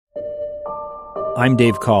I'm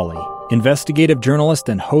Dave Cawley, investigative journalist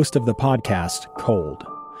and host of the podcast Cold.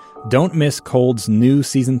 Don't miss Cold's new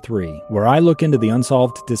Season 3, where I look into the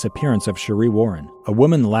unsolved disappearance of Sheree Warren, a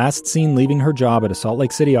woman last seen leaving her job at a Salt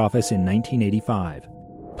Lake City office in 1985.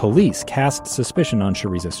 Police cast suspicion on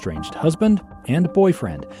Sheree's estranged husband and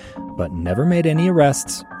boyfriend, but never made any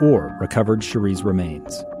arrests or recovered Sheree's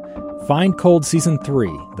remains. Find Cold Season 3,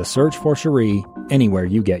 The Search for Sheree, anywhere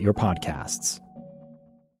you get your podcasts.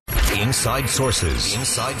 Inside Sources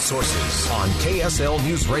on KSL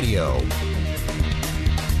News Radio.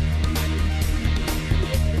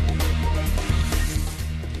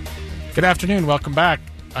 Good afternoon. Welcome back.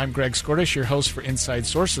 I'm Greg Skordish, your host for Inside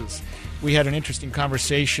Sources. We had an interesting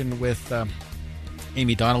conversation with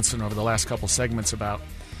Amy Donaldson over the last couple segments about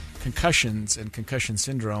concussions and concussion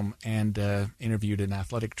syndrome, and interviewed an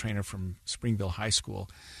athletic trainer from Springville High School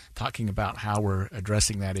talking about how we're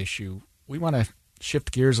addressing that issue. We want to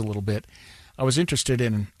shift gears a little bit. I was interested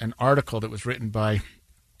in an article that was written by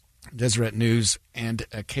Deseret News and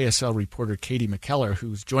KSL reporter Katie McKellar,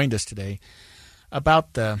 who's joined us today,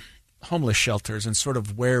 about the homeless shelters and sort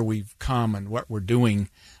of where we've come and what we're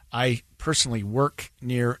doing. I personally work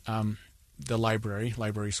near the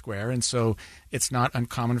library square, and so it's not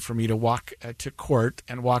uncommon for me to walk to court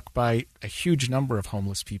and walk by a huge number of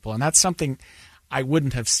homeless people. And that's something I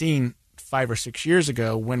wouldn't have seen 5 or 6 years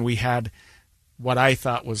ago when we had what I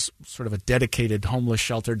thought was sort of a dedicated homeless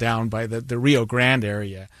shelter down by the Rio Grande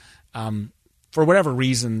area. For whatever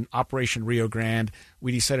reason, Operation Rio Grande,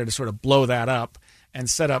 we decided to sort of blow that up and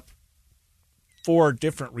set up 4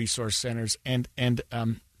 different resource centers. And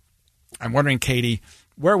I'm wondering, Katie,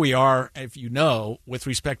 where we are, if you know, with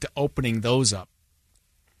respect to opening those up.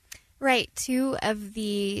 Right. 2 of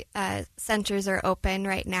the centers are open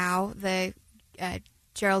right now. The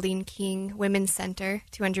Geraldine King Women's Center,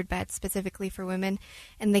 200 beds specifically for women,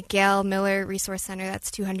 and the Gail Miller Resource Center,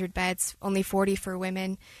 that's 200 beds, only 40 for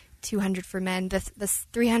women, 200 for men. The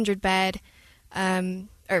 300 bed,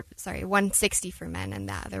 160 for men, and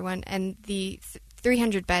that other one, and the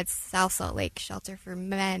 300 beds South Salt Lake shelter for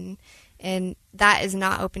men, and that is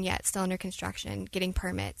not open yet, still under construction, getting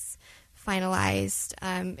permits finalized,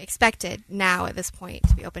 expected now at this point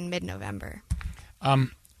to be open mid-November.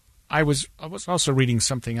 I was also reading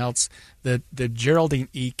something else. The Geraldine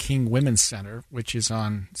E. King Women's Center, which is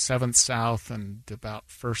on 7th South and about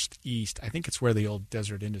 1st East, I think it's where the old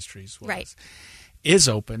Desert Industries was, right, is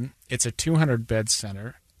open. It's a 200-bed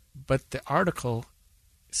center, but the article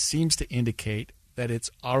seems to indicate that it's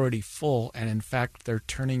already full, and in fact, they're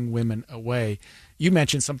turning women away. You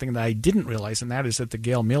mentioned something that I didn't realize, and that is that the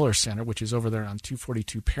Gail Miller Center, which is over there on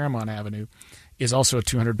 242 Paramount Avenue, is also a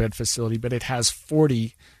 200-bed facility, but it has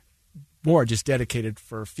 40 more just dedicated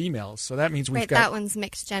for females. So that means we've got... that one's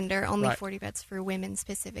mixed gender, only right. 40 beds for women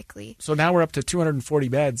specifically. So now we're up to 240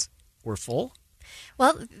 beds. We're full?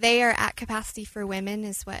 Well, they are at capacity for women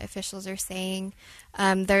is what officials are saying.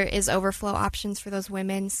 There is overflow options for those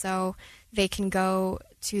women, so they can go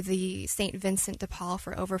to the St. Vincent de Paul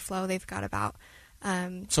for overflow. They've got about...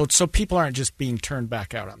 So people aren't just being turned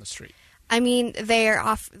back out on the street? I mean, they're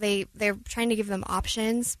trying to give them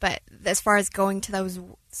options, but as far as going to those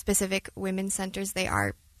specific women's centers, they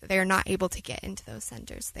are not able to get into those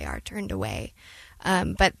centers. They are turned away.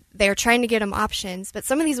 But they're trying to give them options. But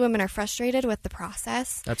some of these women are frustrated with the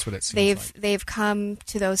process. That's what it seems like. They've come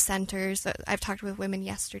to those centers. I've talked with women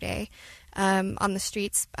yesterday on the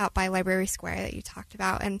streets out by Library Square that you talked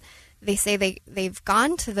about, and they say they've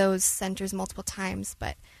gone to those centers multiple times,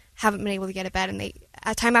 but haven't been able to get a bed, and they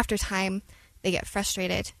time after time they get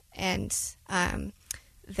frustrated, and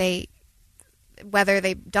whether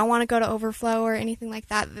they don't want to go to overflow or anything like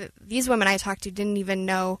that. These women I talked to didn't even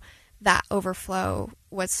know that overflow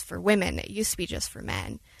was for women. It used to be just for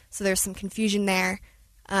men, so there's some confusion there.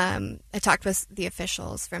 I talked with the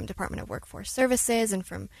officials from Department of Workforce Services and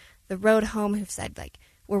from the Road Home who've said, like,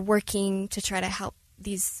 we're working to try to help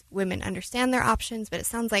these women understand their options, but it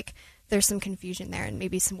sounds like there's some confusion there and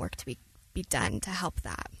maybe some work to be done to help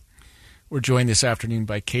that. We're joined this afternoon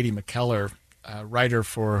by Katie McKellar, writer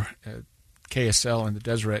for KSL and the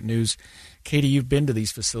Deseret News. Katie, you've been to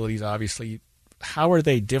these facilities, obviously. How are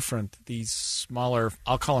they different, these smaller,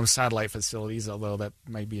 I'll call them satellite facilities, although that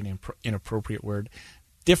might be an inappropriate word,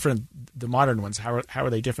 different, the modern ones? How are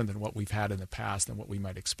they different than what we've had in the past and what we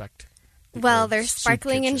might expect? Well, they're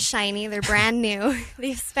sparkling and shiny. They're brand new.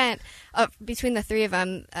 They've spent, between the 3 of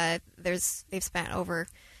them, they've spent over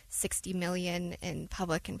 $60 million in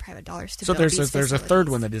public and private dollars to build these facilities. So there's a third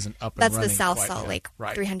one that isn't up and running. That's the South Salt Lake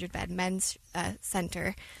 300-bed men's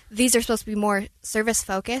center. These are supposed to be more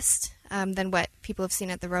service-focused than what people have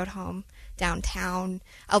seen at the Road Home downtown,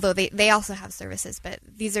 although they also have services, but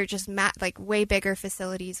these are just like way bigger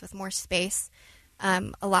facilities with more space,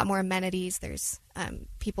 a lot more amenities. There's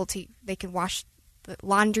they can wash the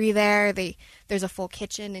laundry there. There's a full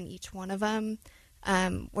kitchen in each one of them,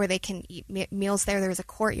 where they can eat meals there. There's a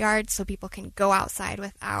courtyard so people can go outside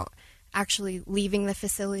without actually leaving the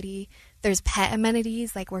facility. There's pet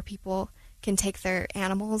amenities, like where people can take their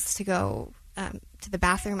animals to go to the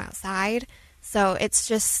bathroom outside. So it's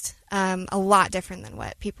just a lot different than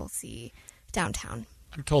what people see downtown.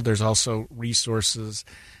 I'm told there's also resources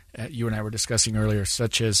you and I were discussing earlier,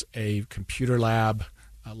 such as a computer lab,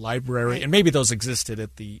 a library, right. And maybe those existed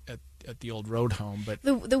at the old road home. But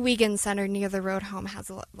the Wiegand Center near the road home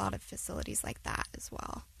has a lot of facilities like that as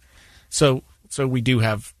well. So we do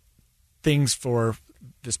have things for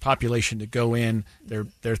this population to go in. There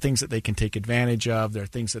are things that they can take advantage of. There are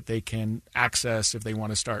things that they can access if they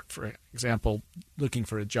want to start, for example, looking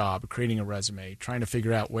for a job, creating a resume, trying to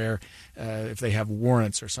figure out where, if they have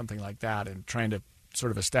warrants or something like that, and trying to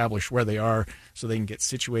sort of establish where they are so they can get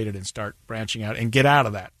situated and start branching out and get out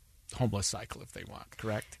of that homeless cycle if they want,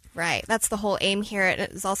 correct? Right. That's the whole aim here. It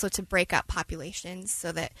is also to break up populations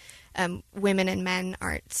so that women and men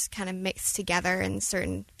aren't kind of mixed together in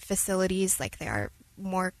certain facilities like they are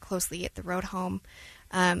more closely at the road home.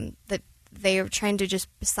 That they are trying to just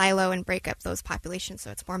silo and break up those populations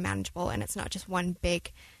so it's more manageable and it's not just one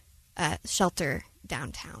big shelter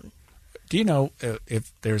downtown. Do you know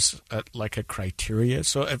if there's a criteria?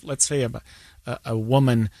 So if, let's say a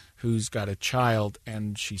woman who's got a child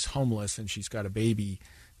and she's homeless and she's got a baby,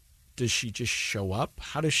 does she just show up?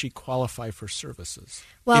 How does she qualify for services?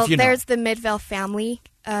 Well, there's the Midvale Family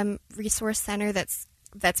Resource Center that's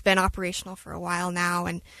been operational for a while now,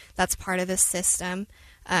 and that's part of this system.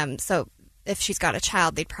 So if she's got a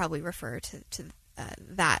child, they'd probably refer to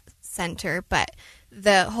that center. But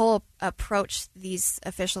the whole approach these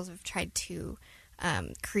officials have tried to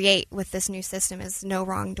create with this new system is no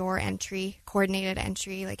wrong door entry, coordinated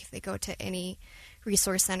entry. Like if they go to any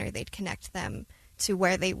resource center, they'd connect them to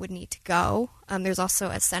where they would need to go. There's also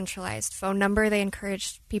a centralized phone number they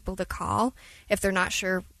encourage people to call if they're not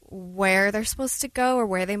sure where they're supposed to go or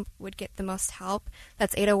where they would get the most help.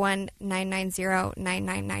 That's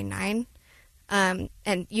 801-990-9999. And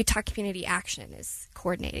Utah Community Action is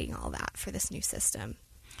coordinating all that for this new system.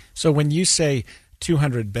 So when you say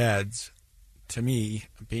 200 beds, to me,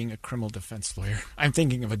 being a criminal defense lawyer, I'm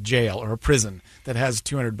thinking of a jail or a prison that has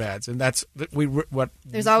 200 beds, and that's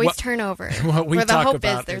there's always turnover. What we talk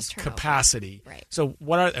about is capacity. Right. So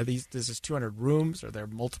what are these? This is 200 rooms? Are there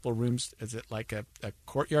multiple rooms? Is it like a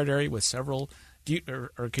courtyard area with several?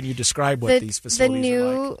 Or can you describe what these facilities are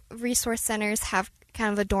like? The new resource centers have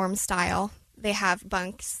kind of a dorm style. They have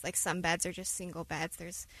bunks, like some beds are just single beds.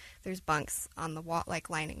 There's bunks on the wall, like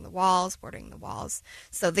lining the walls, bordering the walls.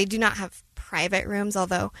 So they do not have private rooms,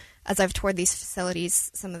 although as I've toured these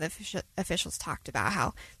facilities, some of the officials talked about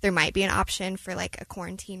how there might be an option for like a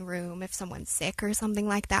quarantine room if someone's sick or something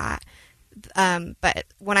like that. But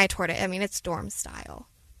when I toured it, I mean, it's dorm style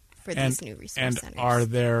for these new resource centers. And are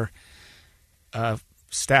there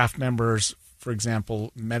staff members, for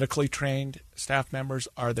example, medically trained staff members?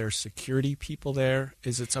 Are there security people there?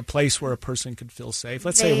 Is it a place where a person could feel safe?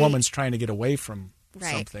 Let's say a woman's trying to get away from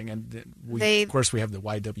something, and of course we have the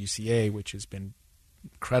YWCA, which has been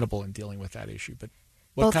incredible in dealing with that issue. But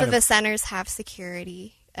both of the centers have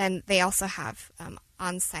security, and they also have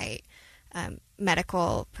on-site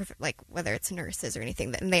medical, like whether it's nurses or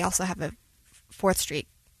anything. And they also have a 4th Street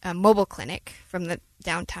mobile clinic from the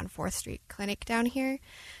downtown 4th Street clinic down here.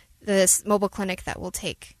 This mobile clinic that will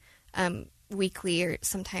take weekly or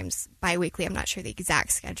sometimes bi-weekly, I'm not sure the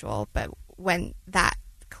exact schedule, but when that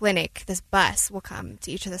clinic, this bus will come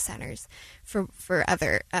to each of the centers for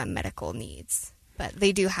other medical needs. But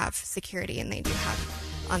they do have security and they do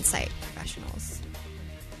have on-site professionals.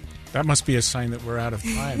 That must be a sign that we're out of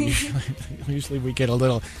time. Usually we get a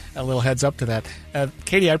little heads up to that.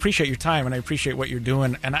 Katie, I appreciate your time and I appreciate what you're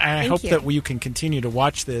doing. And I hope that you can continue to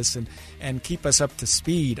watch this and keep us up to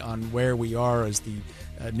speed on where we are as the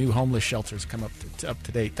new homeless shelters come up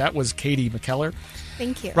to date. That was Katie McKellar.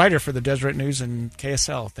 Thank you. Writer for the Deseret News and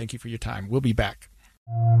KSL. Thank you for your time. We'll be back.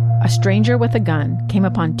 A stranger with a gun came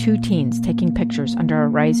upon 2 teens taking pictures under a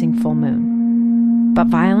rising full moon. But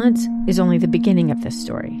violence is only the beginning of this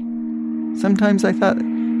story. Sometimes I thought,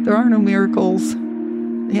 there are no miracles.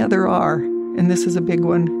 Yeah, there are, and this is a big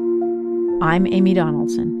one. I'm Amy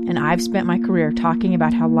Donaldson, and I've spent my career talking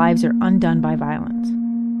about how lives are undone by violence.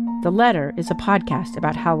 The Letter is a podcast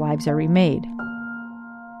about how lives are remade.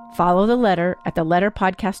 Follow The Letter at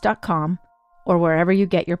theletterpodcast.com or wherever you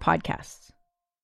get your podcasts.